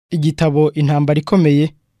Igitabo Intambara Ikomeye,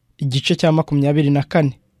 igice cya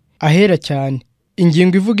 24. Ahera cyane.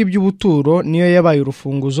 Ingingo ivuga iby'ubuturo niyo yabaye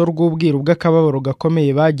urufunguzo rw'ubwiru bw'akababaro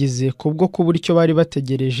gakomeye bagize kubwo kubura icyo bari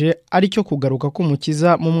bategereje, ari cyo kugaruka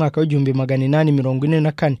k'Umukiza mu mwaka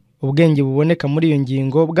w'1844. Ubwenge buboneka muri iyo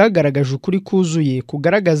ngingo bwagaragaje ukuri kuzuye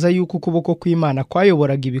kugaragaza yuko ukuboko kw'Imana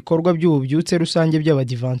kwayoboraga ibikorwa by'ububyutse rusange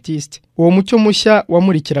by'Abadiventiste. Uwo mucyo mushya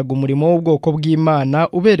wamurikiraga umurimo w'ubwoko bw'Imana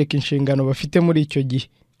ubereka inshingano bafite muri icyo gihe.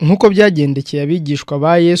 Nk'uko byagendekeye abigishwa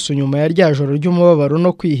ba Yesu nyuma ya rya joro ry'umubabaro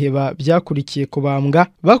no kwiheba byakurikiye kubambwa,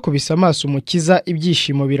 bakubise amaso Umukiza,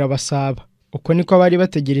 ibyishimo birabasaba. Uko niko bari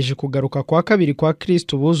bategereje kugaruka kwa kabiri kwa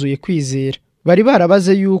Kristo buzuye kwizera. Bari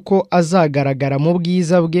barabaze yuko azagaragara mu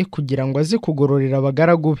bwiza bwe kugira ngo aze kugororera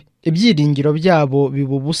abagaragu be. Ibyiringiro byabo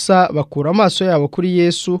biba ubusa, bakura amaso yabo kuri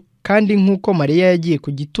Yesu, kandi nk'uko Mariya yagiye ku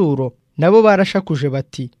gituro, nabo barashakuje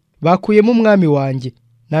bati, bakuyemo umwami wanjye,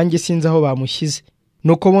 nanjye sinzi aho bamushyize.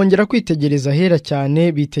 Nuko bongera kwitegereza ahera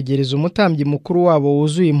cyane, bitegereza umutambyi mukuru wabo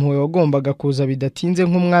wuzuye impuhwe wagombaga kuza bidatinze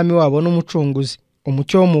nk'umwami wabo n'umucunguzi.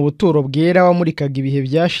 Umucyo wo mu buturo bwera wamurikaga ibihe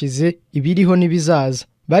byashize, ibiriho n'ibizaza.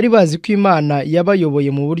 Bari bazi ko Imana yabayoboye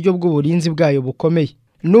mu buryo bw'uburinzi bwayo bukomeye.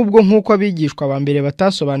 Nubwo nk'uko abigishwa ba mbere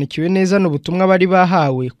batasobanukiwe neza n'ubutumwa bari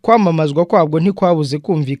bahawe, kwamamazwa kwabwo ntikwabuze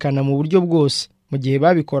kumvikana mu buryo bwose. Mu gihe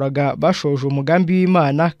babikoraga bashoje umugambi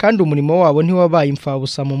w'Imana, kandi umurimo wabo ntiwabaye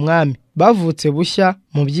imfabusa mu mwami. Bavutse bushya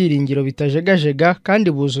mu byiringiro bitajegajega,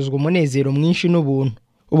 kandi buzuzwa umunezero mwinshi n'ubuntu.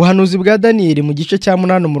 Ubuhanuzi bwa Daniyeli mu gice cya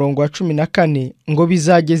 8 umurongo wa 14 ngo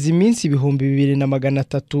bizageza iminsi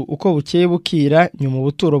 2300 uko bukeye bukira, nyuma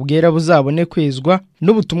ubuturo bwera buzabone kwezwa,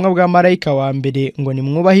 n'ubutumwa bwa marayika wa mbere ngo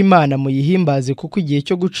nimwubahe Imana muyihimbaze kuko igihe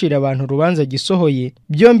cyo gucira abantu urubanza gisohoye.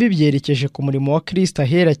 Byombi byerekeje ku murimo wa Kristo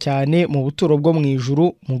ahera cyane mu buturo bwo mu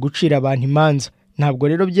ijuru mu gucira abantu imanza. Ntabwo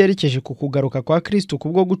rero byerekeje ku kugaruka kwa Kristo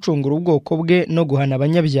kubwo gucungura ubwoko bwe no guhana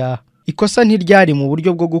abanyabyaha. Ikosa ntiryari mu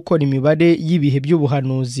buryo bwo gukora imibare y'ibihe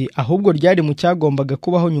by'ubuhanuzi, ahubwo ryari mu cyagombaga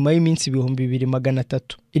kubaho nyuma y'iminsi 2300.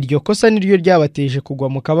 Iryo kosa niryo ryabateje kugwa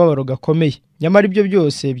mu kababaro gakomeye. Nyamara ibyo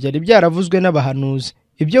byose byari byaravuzwe n'abahanuzi.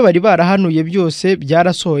 Ibyo bari barahanuye byose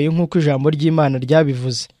byarasohoye nk'uko ijambo ry'Imana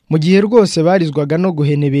ryabivuze. Mu gihe rwose barizwaga no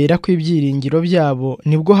guhenebera kw'ibyiringiro byabo,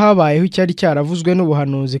 nibwo habayeho icyari cyaravuzwe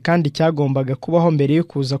n'ubuhanuzi kandi cyagombaga kubaho mbere yo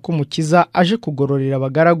kuza k'Umukiza aje kugororera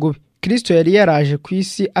abagaragu be. Kristo yari yaraje ku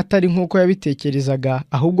isi atari nk'uko yabitekerezaga,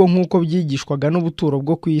 ahubwo nk'uko byigishwaga n'ubuturo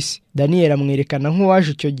bwo ku isi. Daniyeli amwerekana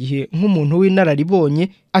nk'uwaje icyo gihe nk'umuntu w'inararibonye,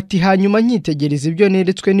 ati hanyuma nkitegereza ibyo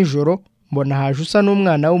neretswe nijoro, mbona haje usa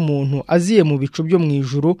n'umwana w'umuntu aziye mu bicu byo mu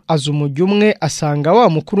ijuru, aza umujyi umwe, asanga wa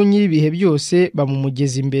mukuru nyir'ibihe byose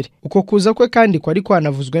bamumugeza imbere. Uko kuza kwe kandi kwari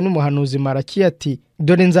kwanavuzwe n'umuhanuzi Malakiya ati,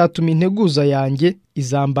 dore nzatuma integuza yanjye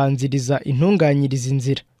izambanziriza intunganyiriza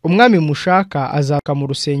inzira. Umwami mushaka azaka mu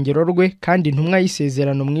rusengero rwe, kandi intumwa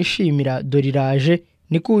y'isezerano mwishimira dore iraje,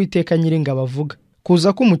 niko Uwiteka Nyiringabo avuga.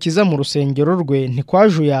 Kuza k'Umukiza mu rusengero rwe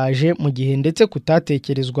ntikwajuyaje mu gihe ndetse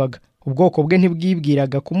kutatekerezwaga. Ubwoko bwe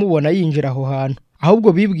ntibwibwiraga kumubona yinjira aho hantu,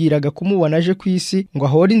 ahubwo bibwiraga kumubona aje ku isi ngo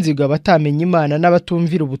ahore inzigo abatamenya Imana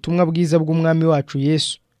n'abatumvira ubutumwa bwiza bw'umwami wacu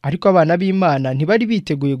Yesu. Ariko abana b'Imana ntibari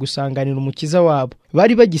biteguye gusanganira Umukiza wabo.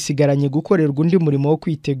 Bari bagisigaranye gukorerwa undi murimo wo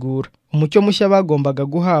kwitegura. Umucyo mushya bagombaga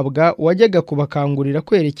guhabwa wajyaga kubakangurira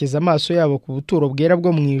kwerekeza amaso yabo ku buturo bwera bwo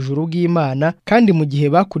mu ijuru bw'Imana, kandi mu gihe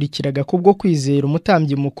bakurikiraga kubwo kwizera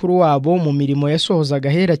umutambyi mukuru wabo mu mirimo yasohozaga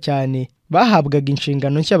ahera cyane, bahabwaga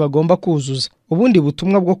inshingano nshya bagomba kuzuza. Ubundi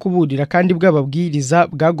butumwa bwo kuburira kandi bw'ababwiriza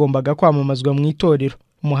bwagombaga kwamamazwa mu itorero.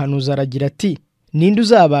 Umuhanuzi aragira ati, ninde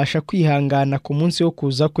uzabasha kwihangana ku munsi wo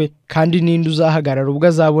kuza kwe, kandi ninde uzahagarara ubwo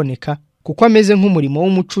azaboneka? Kuko ameze nk'umurimo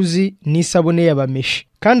w'umucuzi n'isabune y'abameshi,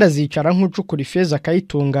 kandi azicara nk'ucukura ifeza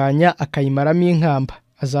akayitunganya akayimaramo inkamba.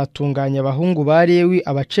 Azatunganya abahungu ba Lewi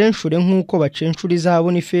abacenchure nk'uko bacenshura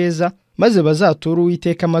izahabu n'ifeza, maze bazatura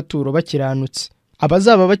Uwiteka amaturo bakiranutse.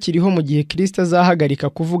 Abazaba bakiriho mu gihe Kristo azahagarika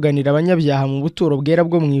kuvuganira abanyabyaha mu buturo bwera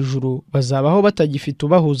bwo mu ijuru, bazabaho batagifite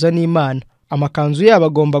ubahuza n'Imana. Amakanzu yabo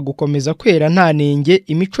agomba gukomeza kwera nta nenge,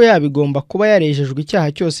 imico yabo igomba kuba yarejejwe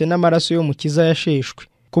icyaha cyose n'amaraso y'Umukiza yasheshwe.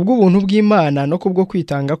 Kubw'ubuntu bw'Imana no kubwo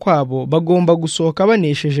kwitanga kwabo, bagomba gusohoka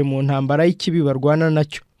banesheje mu ntambara y'ikibi barwana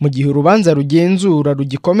nacyo. Mu gihe urubanza rugenzura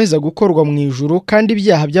rugikomeza gukorwa mu ijuru, kandi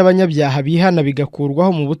ibyaha by'abanyabyaha bihana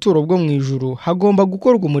bigakurwaho mu buturo bwo mu ijuru, hagomba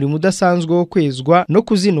gukorwa umurimo udasanzwe wo kwezwa no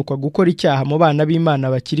kuzinukwa gukora icyaha mu bana b'Imana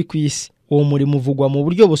bakiri ku isi. Uwo murimo uvugwa mu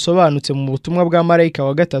buryo busobanutse mu butumwa bwa marayika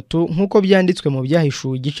wa gatatu nk'uko byanditswe mu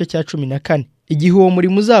byahishuwe igice cya 14. Igihe uwo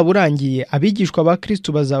murimo uzaba urangiye, abigishwa ba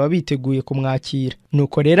Kristo bazaba biteguye kumwakira.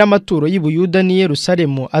 Nuko rero amaturo y'i Buyuda n'i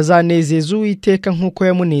Yerusalemu azanezeza Uwiteka nk'uko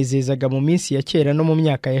yamunezezaga mu minsi ya kera no mu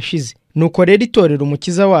myaka yashize. nuko rero itorero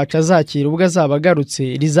umukiza wacu azakira ubwo azaba agarutse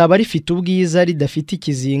rizaba rifite ubwiza ridafite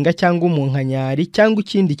ikizinga cyangwa umunkanyari cyangwa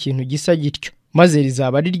ikindi kintu gisa gityo, maze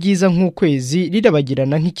rizaba ari ryiza nk'ukwezi,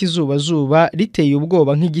 rirabagirana nk'ikizubazuba, riteye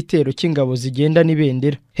ubwoba nk'igitero cy'ingabo zigenda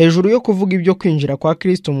n'ibendera. Hejuru yo kuvuga ibyo kwinjira kwa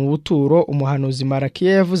Kristo mu buturo, umuhanuzi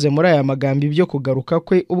Malakiya yavuze muri aya magambo ibyo kugaruka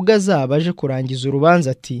kwe ubwo azaba aje kurangiza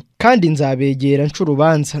urubanza ati: kandi nzabegera nca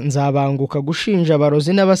urubanza, nzabanguka gushinja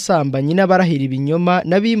abarozi n'abasambanyi n'abarahira ibinyoma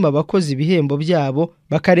n'abima abakozi ibihembo byabo,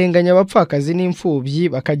 bakarenganya abapfakazi n'imfubyi,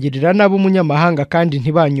 bakagirira nabo umunyamahanga kandi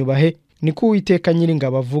ntibanyubahe, niko Uwiteka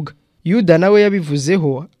Nyiringabo avuga. Yuda nawe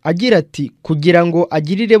yabivuzeho agira ati: kugira ngo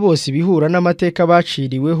agirire bose ibihura n'amateka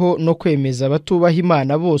baciriweho no kwemeza batubaha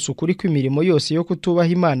Imana bose ukuri kw'imirimo yose yo kutubaha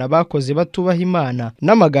Imana bakoze batubaha Imana,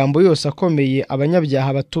 n'amagambo yose akomeye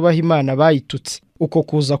abanyabyaha batubaha Imana bayitutse. Uko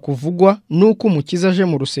kuza kuvugwa nuko umukiza aje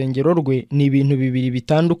mu rusengero rwe ni ibintu bibiri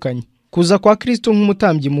bitandukanye. Kuza kwa Kristo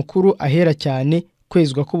nk'umutambyi mukuru ahera cyane,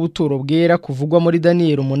 kwezwa k'ubuturo bwera kuvugwa muri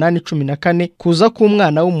Daniyeli 8:14, kuza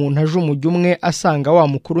k'umwana w'umuntu aje umujyi umwe asanga wa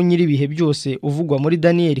mukuru nyir'ibihe byose uvugwa muri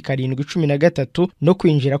Daniyeli 7:13, no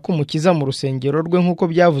kwinjira k'umukiza mu rusengero rwe nk'uko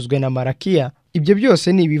byavuzwe na Malakiya. Ibyo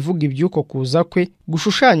byose ni ibivuga iby'uko kuza kwe,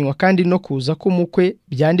 gushushanywa kandi no kuza k'umukwe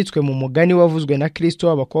byanditswe mu mugani wavuzwe na Kristo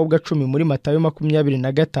w'abakobwa 10 muri Matayo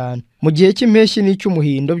 25. Mu gihe cy'impeshyi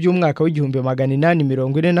n'icy'umuhindo by'umwaka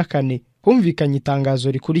w'1844 humvikanye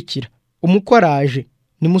itangazo rikurikira: umukwe araje,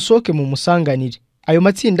 nimusohoke mu musanganire. Ayo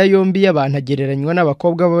matsinda yombi y'abantu agereranywa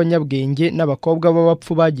n'abakobwa b'abanyabwenge n'abakobwa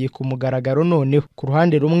b'abapfu bagiye ku mugaragaro. Noneho ku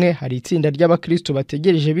ruhande rumwe hari itsinda ry'abakristo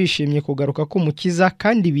bategereje bishimye kugaruka k'umukiza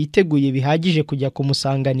kandi biteguye bihagije kujya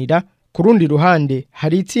kumusanganira. Ku rundi ruhande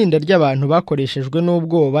hari itsinda ry'abantu bakoreshejwe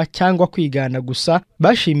n'ubwoba cyangwa kwigana gusa,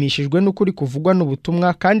 bashimishijwe n'ukuri kuvugwa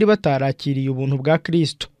n'ubutumwa kandi batarakiriye ubuntu bwa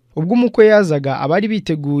Kristo. Ubwo umukwe yazaga, abari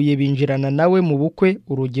biteguye binjirana nawe mu bukwe,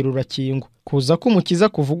 urugi rurakingwa. Kuza k'umukiza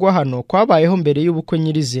kuvugwa hano kwabayeho mbere y'ubukwe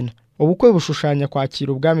nyirizina. Ubukwe bushushanya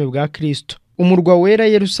kwakira ubwami bwa Kristo. Umurwa wera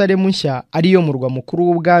Yerusalemu nshya ariyo murwa mukuru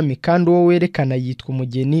w'ubwami, kandi uwo werekana yitwa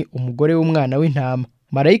umugeni, umugore w'umwana w'intama.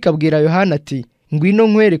 Marayika abwira Yohana ati: ngwino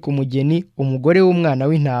nkwereke umugeni, umugore w'umwana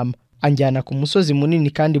w'intama. Anjyana ku musozi munini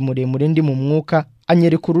kandi muremure ndi mu mwuka,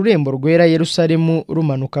 anyereka ururembo rwera Yerusalemu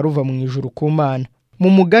rumanuka ruva mu ijuru ku Mana. Mu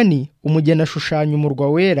mugani, umugeni ashushanya umurwa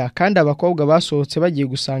wera, kandi abakobwa basohotse bagiye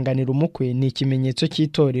gusanganira umukwe ni ikimenyetso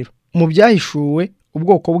cy'itorero. Mu byahishuwe,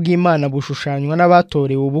 ubwoko bw'Imana bushushanywa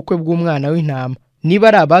n'abatorewe ubukwe bw'umwana w'intama. Niba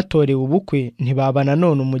ari abatorewe ubukwe, ntibaba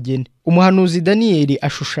nanone umugeni. Umuhanuzi Daniyeli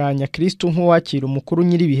ashushanya Kristo nk'uwakira umukuru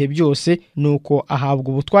nyir'ibihe byose, nuko ahabwa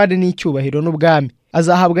ubutware n'icyubahiro n'ubwami.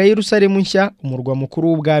 Azahabwa Yerusalemu nshya, umurwa mukuru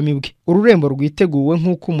w'ubwami bwe. Ururembo rwiteguwe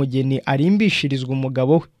nk'uko umugeni arimbishirizwa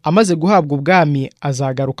umugabo we. Amaze guhabwa ubwami,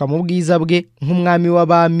 azagaruka mu bwiza bwe nk'umwami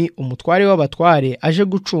w'abami, umutware w'abatware, aje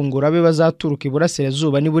gucungura abe bazaturuka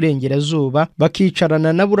iburasirazuba n'iburengerazuba,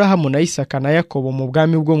 bakicarana na Aburahamu na Isaka na Yakobo mu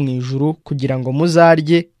bwami bwo mu ijuru, kugira ngo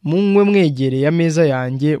muzarye munywe mwegereye ameza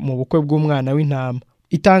yanjye mu bukwe bw'umwana w'intama.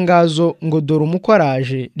 Itangazo ngo dore umukwe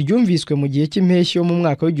araje ryumviswe mu gihe cy'impeshyi yo mu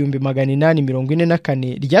mwaka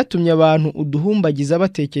w'1844 ryatumye abantu uduhumbagiza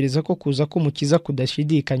batekereza ko kuza k'umukiza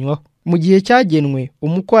kudashidikanywaho. Mu gihe cyagenwe,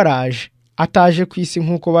 umukwe araje, ataje ku isi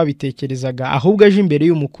nk'uko babitekerezaga, ahubwo aje imbere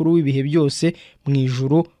y'umukuru w'ibihe byose mu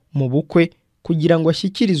ijuru mu bukwe, kugira ngo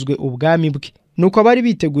ashyikirizwe ubwami bwe. Nuko abari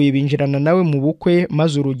biteguye binjirana nawe mu bukwe,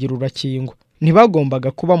 maze urugi rurakingwa.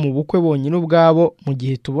 Ntibagombaga kuba mu bukwe bonyine ubwabo, mu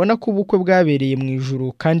gihe tubona ko ubukwe bwabereye mu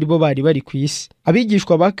ijuru kandi bo bari ku isi.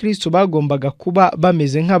 Abigishwa ba Kristo bagombaga kuba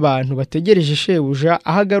bameze nk'abantu bategereje shebuja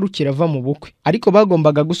aho agarukira ava mu bukwe, ariko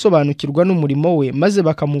bagombaga gusobanukirwa n'umurimo we, maze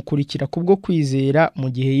bakamukurikira kubwo kwizera mu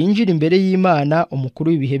gihe yinjira imbere y'Imana,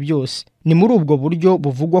 umukuru w'ibihe byose. Ni muri ubwo buryo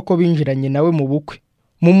buvugwa ko binjiranye nawe mu bukwe.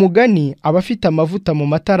 Mu mugani, abafite amavuta mu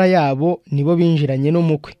matara yabo nibo binjiranye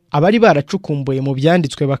n'umukwe. Abari baracukumbuye mu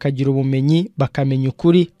byanditswe bakagira ubumenyi, bakamenya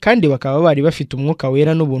ukuri, kandi bakaba bari bafite umwuka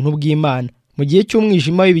wera n'ubuntu bw'Imana. Mu gihe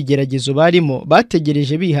cy'umwijima w'ibigeragezo barimo,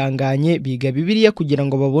 bategereje bihanganye, biga Bibiliya kugira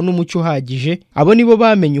ngo babone umucyo uhagije. Abo nibo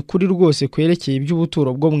bamenye ukuri rwose kwerekeye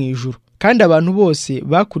iby'ubuturo bwo mu ijuru. Kandi abantu bose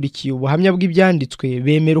bakurikiye ubuhamya bw'ibyanditswe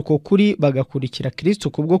bemera uko kuri, bagakurikira Kristo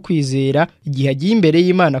kubwo kwizera, igihe agiye imbere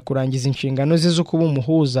y'Imana kurangiza inshingano ze zo kuba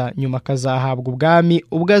umuhuza, nyuma akazahabwa ubwami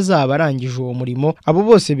ubwo azaba arangije uwo murimo. Abo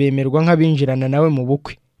bose bemerwa nk'abinjirana nawe mu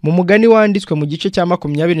bukwe. Mu mugani wanditswe mu gice cya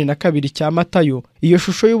 22 cya Matayo, iyo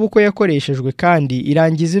shusho y'ubukwe yakoreshejwe kandi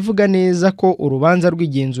irangiza ivuga neza ko urubanza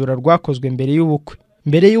rw'igenzura rwakozwe mbere y'ubukwe.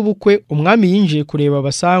 Mbere y'ubukwe, umwami yinjiye kureba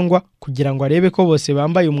abasangwa kugira ngo arebe ko bose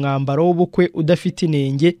bambaye umwambaro w'ubukwe udafite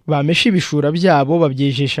inenge, bameshe ibishura byabo,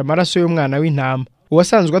 babyejesha amaraso y'umwana w'intama.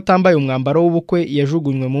 Uwasanzwe atambaye umwambaro w'ubukwe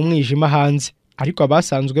yajugunywe mu mwijima hanze. ariko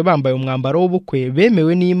abasanzwe bambaye umwambaro w'ubukwe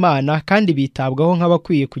bemewe n'Imana kandi bitabwaho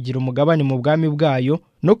nk'abakwiye kugira umugabane mu bwami bwayo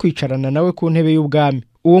no kwicarana nawe ku ntebe y'ubwami.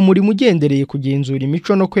 Uwo murimo ugendereye kugenzura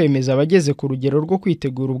imico no kwemeza abageze ku rugero rwo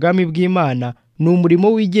kwitegura ubwami bw'Imana ni umurimo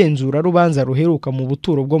w'igenzura rubanza ruheruka mu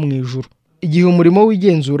buturo bwo mu ijuru. Igihe umurimo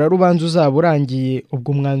w'igenzura rubanza uzaba urangiye,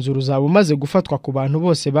 ubwo umwanzuro uzaba umaze gufatwa ku bantu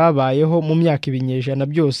bose babayeho mu myaka ibinyejana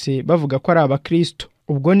byose bavuga ko ari abakristo.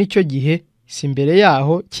 Ubwo nicyo gihe, si imbere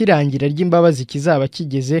yaho, kirangira ry'imbabazi kizaba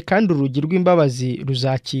kigeze kandi urugi rw'imbabazi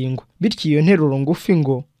ruzakingwa. Bityo iyo nteruro ngufi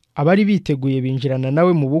ngo abari biteguye binjirana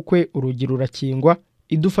nawe mu bukwe, urugi rurakingwa,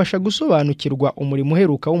 idufasha gusobanukirwa umurimo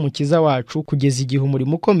uheruka w'umukiza wacu kugeza igihe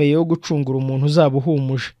umurimo ukomeye wo gucungura umuntu uzaba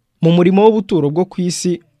uhumuje. Mu murimo w'ubuturo bwo ku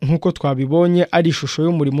isi, nk'uko twabibonye, ari ishusho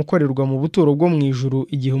y'umurimo ukorerwa mu buturo bwo mu ijuru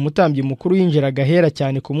igihe umutambyi mukuru yinjiraga ahera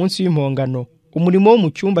cyane ku munsi w'impongano. Umurimo wo mu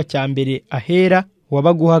cyumba cya mbere ahera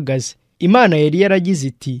wabaga uhagaze. Imana yari yaragize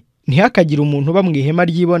iti, ntihakagire umuntu uba mu ihema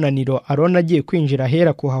ry'ibonaniro Aroni agiye kwinjira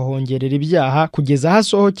ahera kuhahongerera ibyaha kugeza aho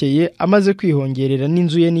asohokeye amaze kwihongerera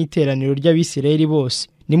n'inzu ye n'iteraniro ry'Abisirayeli bose.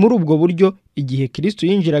 Ni muri ubwo buryo igihe Kristo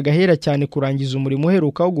yinjiraga ahera cyane kurangiza umurimo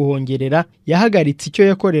uheruka wo guhongerera, yahagaritse icyo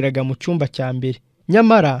yakoreraga mu cyumba cya mbere.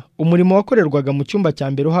 Nyamara umurimo wakorerwaga mu cyumba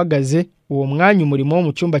cya mbere uhagaze, uwo mwanya umurimo wo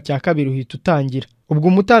mu cyumba cya kabiri uhita utangira. Ubwo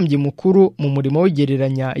umutambyi mukuru mu murimo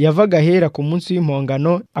w'igereranya yavaga ahera ku munsi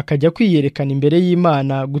w'impongano akajya kwiyerekana imbere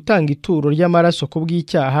y'Imana gutanga ituro ry'amaraso ku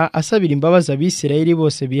bw'icyaha, asabira imbabazi Abisirayeli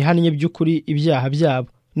bose bihannye by'ukuri ibyaha byabo.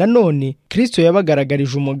 Nanone Kristo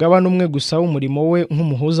yabagaragarije umugabane umwe gusa w'umurimo we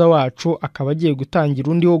nk'umuhuza wacu, akaba agiye gutangira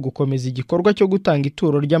undi wo gukomeza igikorwa cyo gutanga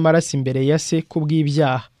ituro ry'amaraso imbere ya se ku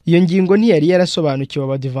bw'ibyaha. Iyo ngingo ntiyari yarasobanukiwe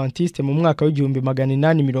Abadiventiste mu mwaka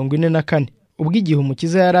w'1844. Ubwo igihe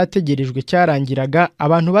umukiza yari ategerejwe cyarangiraga,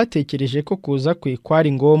 abantu batekereje ko kuza kwe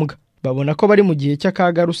kwari ngombwa. Babona ko bari mu gihe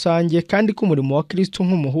cy'akaga rusange kandi ko umurimo wa Kristo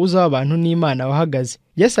nk'umuhuza w'abantu n'Imana wahagaze.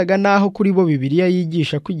 Yasaga naho kuri bo Bibiliya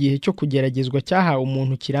yigisha ko igihe cyo kugeragezwa cyahawe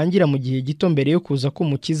umuntu kirangira mu gihe gito mbere yo kuza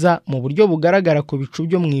k'umukiza mu buryo bugaragara ku bicu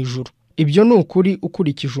byo mu ijuru. Ibyo ni ukuri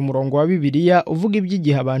ukurikije umurongo wa Bibiliya uvuga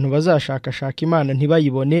iby'igihe abantu bazashakashaka Imana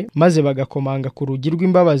ntibayibone maze bagakomanga ku rugi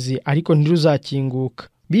rw'imbabazi ariko ntiruzakinguka.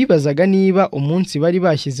 Bibazaga niba umunsi bari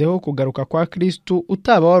bashyizeho kugaruka kwa Kristo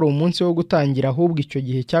utaba wari umunsi wo gutangira, ahubwo icyo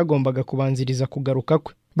gihe cyagombaga kubanziriza kugaruka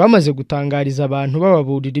kwe. Bamaze gutangariza abantu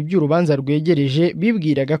bababurira iby'urubanza rwegereje,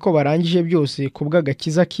 bibwiraga ko barangije byose ku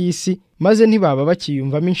bw'agakiza k'isi, maze ntibaba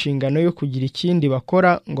bakiyumvamo inshingano yo kugira ikindi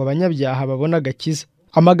bakora ngo abanyabyaha babone agakiza.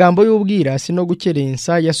 Amagambo y'ubwirasi no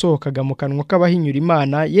gukerensa yasohokaga mu kanwa k'abahinyura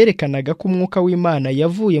Imana yerekanaga ko umwuka w'Imana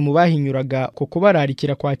yavuye mu bahinyuraga ku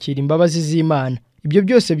kubararikira kwakira imbabazi z'Imana. Ibyo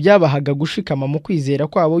byose byabahaga gushikama mu kwizera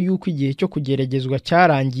kwabo yuko igihe cyo kugeragezwa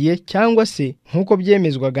cyarangiye, cyangwa se nk'uko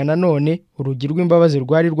byemezwaga nanone urugi rw'imbabazi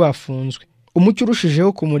rwari rwafunzwe. Umucyo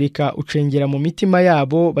urushijeho kumurika ucengera mu mitima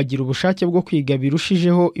yabo, bagira ubushake bwo kwiga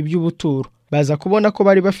birushijeho iby'ubuturo. Baza kubona ko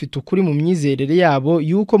bari bafite ukuri mu myizerere yabo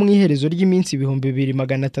yuko mu iherezo ry'iminsi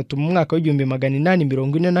 2300 mu mwaka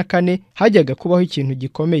w'1844 hajyaga kubaho ikintu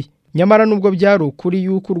gikomeye. Nyamara nubwo byari ukuri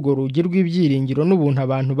yuko urwo rugi rw'ibyiringiro n'ubuntu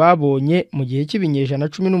abantu babonye mu gihe cy'ibinyejana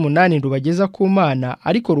 18 rubageza ku Mana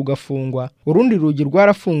ariko rugafungwa, urundi rugi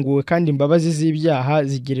rwarafunguwe kandi imbabazi z'ibyaha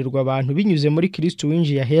zigererwa abantu binyuze muri Kristo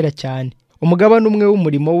winjiye ahera cyane. Umugabane umwe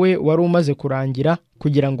w'umurimo we wari umaze kurangira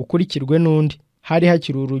kugira ngo ukurikirwe n'undi. Hari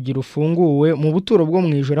hakiri urugi rufunguwe mu buturo bwo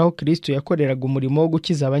mu ijuru aho Kristo yakoreraga umurimo wo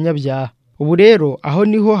gukiza abanyabyaha. Ubu rero aho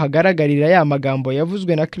niho hagaragarira ya magambo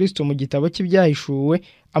yavuzwe na Kristo mu gitabo cy'ibyahishuwe,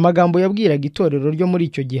 amagambo yabwiraga itorero ryo muri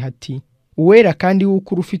icyo gihe ati, uwera kandi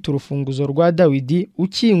w'ukuri ufite urufunguzo rwa Dawidi,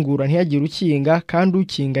 ukingura ntiyagire ukinga kandi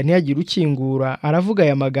ukinga ntiyagire ukingura, aravuga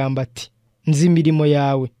aya magambo ati, nzi imirimo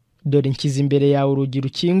yawe, dore nshyize imbere yawe urugi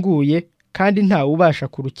rukinguye kandi ntawe ubasha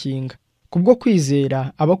kurukinga. Kubwo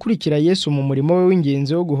kwizera abakurikira Yesu mu murimo we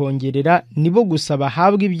w'ingenzi wo guhongerera nibo gusa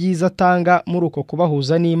bahabwa ibyiza atanga muri uko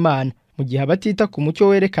kubahuza n'Imana, mu gihe abatita ku mucyo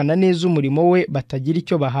werekana neza umurimo we batagira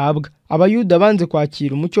icyo bahabwa. Abayuda banze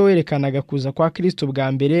kwakira umucyo werekanaga kuza kwa Kristo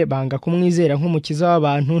bwa mbere, banga kumwizera nk'umukiza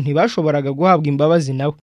w'abantu, ntibashoboraga guhabwa imbabazi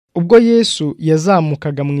nawe. Ubwo Yesu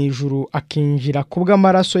yazamukaga mu ijuru akinjira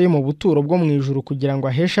kubw'amaraso ye mu buturo bwo mu ijuru kugira ngo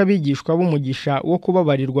aheshe abigishwa b'umugisha wo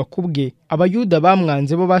kubabarirwa kubwe, Abayuda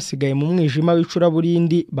bamwanze bo basigaye mu mwijima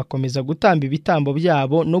w'icuraburindi, bakomeza gutamba ibitambo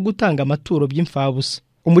byabo no gutanga amaturo by'imfabusa.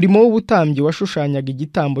 Umurimo w'ubutambyi washushanyaga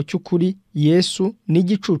igitambo cy'ukuri, Yesu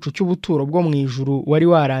n'igicucu cy'ubuturo bwo mu ijuru wari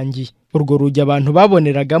warangiye. Urwo rugi abantu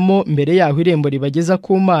baboneragamo mbere yaho irembo ribageza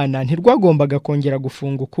ku Mana ntirwagombaga kongera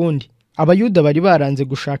gufunga ukundi. Abayuda bari baranze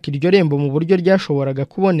gushaka iryo rembo mu buryo ryashoboraga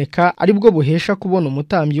kuboneka aribwo buhesha kubona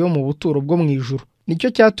umutambyi wo mu buturo bwo mu ijuru. Nicyo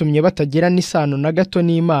cyatumye batagira n'isano na gato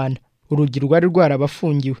n'Imana. Urugi rwari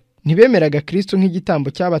rwarabafungiwe. ntibemeraga Kristo nk'igitambo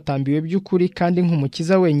cyabatambiwe by'ukuri kandi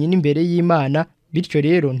nk'umukiza wenyine imbere y'Imana, bityo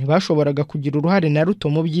rero ntibashoboraga kugira uruhare na ruto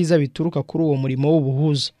mu byiza bituruka kuri uwo murimo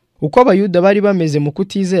w'ubuhuza. Uko abayuda bari bameze mu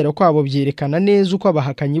kutizera kwabo byerekana neza uko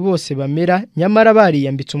abahakanyi bose bamera, nyamara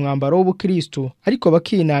bariyambitse umwambaro w'ubukristo ariko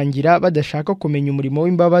bakinangira badashaka kumenya umurimo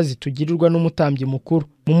w'imbabazi tugirirwa n'umutambyi mukuru.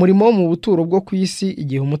 Mu murimo wo mu buturo bwo ku isi,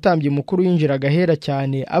 igihe umutambyi mukuru yinjiraga ahera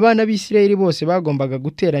cyane, abana b'Isirayeli bose bagombaga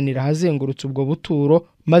guteranira ahazengurutse ubwo buturo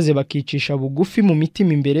maze bakicisha bugufi mu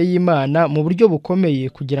mitima imbere y'Imana mu buryo bukomeye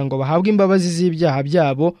kugira ngo bahabwe imbabazi z'ibyaha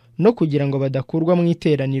byabo no kugira ngo badakurwa mu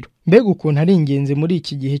iteraniro. Mbega ukuntu ari ingenzi muri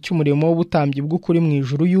iki gihe cy'umurimo w'ubutambyi bw'ukuri mu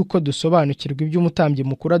ijuru yuko dusobanukirwa iby'umutambyi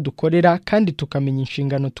mukuru adukorera kandi tukamenya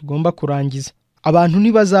inshingano tugomba kurangiza. Abantu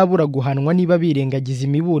ntibazabura guhanwa niba birengagiza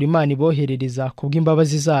imiburo Imana iboherereza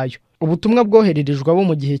kubw'imbabazi zayo. Ubutumwa bwohererejwe abo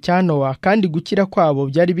mu gihe cya Nowa, kandi gukira kwabo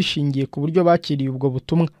byari bishingiye ku buryo bakiriye ubwo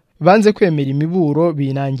butumwa. Banze kwemera imiburo,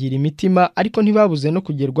 binangira imitima, ariko ntibabuze no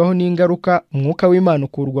kugerwaho n'ingaruka. Umwuka w'Imana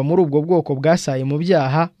ukurwa muri ubwo bwoko bwasaye mu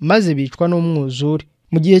byaha, maze bicwa n'umwuzure.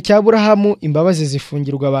 Mu gihe cya Aburahamu, imbabazi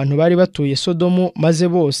zifungirwa abantu bari batuye Sodomu, maze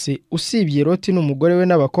bose usibye Loti n'umugore we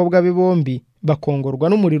n'abakobwa be bombi bakongorwa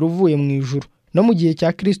n'umuriro uvuye mu ijuru. No mu gihe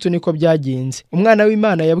cya Kristo niko byagenze. Umwana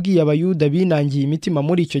w'Imana yabwiye abayuda binangiye imitima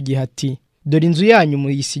muri icyo gihe ati, dore inzu yanyu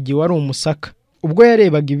muyisigiye wari umusaka. Ubwo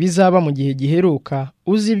yarebaga ibizaba mu gihe giheruka,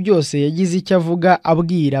 uzi byose yagize icyo avuga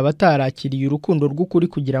abwira abatarakiriye urukundo rw'ukuri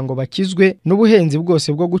kugira ngo bakizwe n'ubuhenzi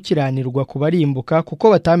bwose bwo gukiranirwa kubarimbuka, kuko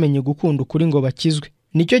batamenye gukunda ukuri ngo bakizwe.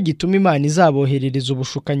 Nicyo gituma Imana izaboherereza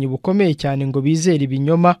ubushukanyi bukomeye cyane ngo bizere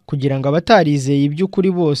ibinyoma, kugira ngo abatarizeye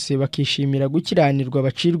iby'ukuri bose bakishimira gukiranirwa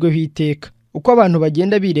bacirweho iteka. Uko abantu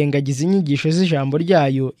bagenda birengagiza inyigisho z'ijambo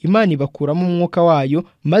ryayo, Imana ibakuramo umwuka wayo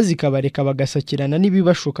maze ikabareka bagasakirana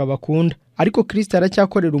n'ibibashuka bakunda. Ariko Kristo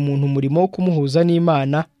aracyakorera umuntu umurimo wo kumuhuza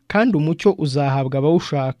n'Imana, kandi umucyo uzahabwa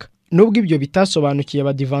abawushaka. Nubwo ibyo bitasobanukiye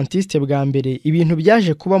Abadiventiste bwa mbere, ibintu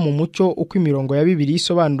byaje kuba mu mucyo uko imirongo ya Bibiliya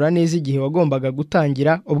isobanura neza igihe wagombaga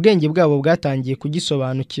gutangira, ubwenge bwabo bwatangiye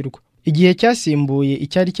kugisobanukirwa. Igihe cyasimbuye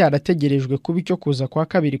icyari cyarategerejwe kuba icyo kuza kwa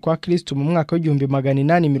kabiri kwa Kristo mu mwaka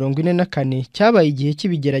w'1844 cyabaye igihe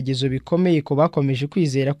cy'ibigeragezo bikomeye ku bakomeje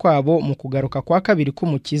kwizera kwabo mu kugaruka kwa kabiri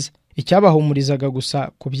k'umukiza. Icyabahumurizaga gusa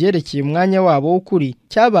ku byerekeye umwanya wabo w'ukuri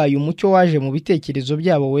cyabaye umucyo waje mu bitekerezo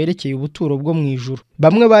byabo werekeye ubuturo bwo mu ijuru.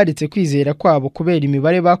 Bamwe baretse kwizera kwabo kubera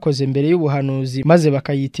imibare bakoze mbere y'ubuhanuzi, maze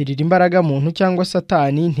bakayitirira imbaraga muntu cyangwa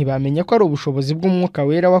Satani, ntibamenya ko ari ubushobozi bw'umwuka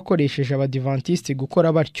wera wakoresheje Abadiventiste gukora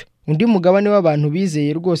batyo. Undi mugabane w'abantu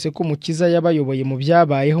bizeye rwose ko umukiza yabayoboye mu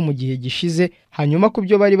byabayeho mu gihe gishize, hanyuma ku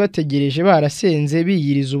byo bari bategereje barasenze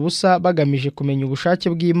biyiriza ubusa bagamije kumenya ubushake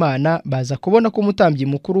bw'Imana, baza kubona ko umutambyi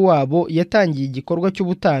mukuru wabo yatangiye igikorwa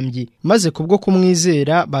cy'ubutambyi, maze kubwo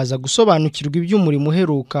kumwizera baza gusobanukirwa iby'umurimo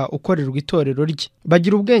uheruka ukorerwa itorero rye.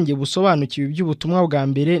 Bagira ubwenge busobanukiwe iby'ubutumwa bwa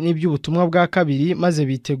mbere n'iby'ubutumwa bwa kabiri, maze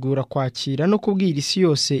bitegura kwakira no kubwira isi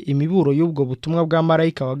yose imiburo y'ubwo butumwa bwa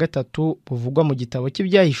marayika wa gatatu buvugwa mu gitabo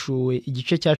cy'ibyahishuwe igice cya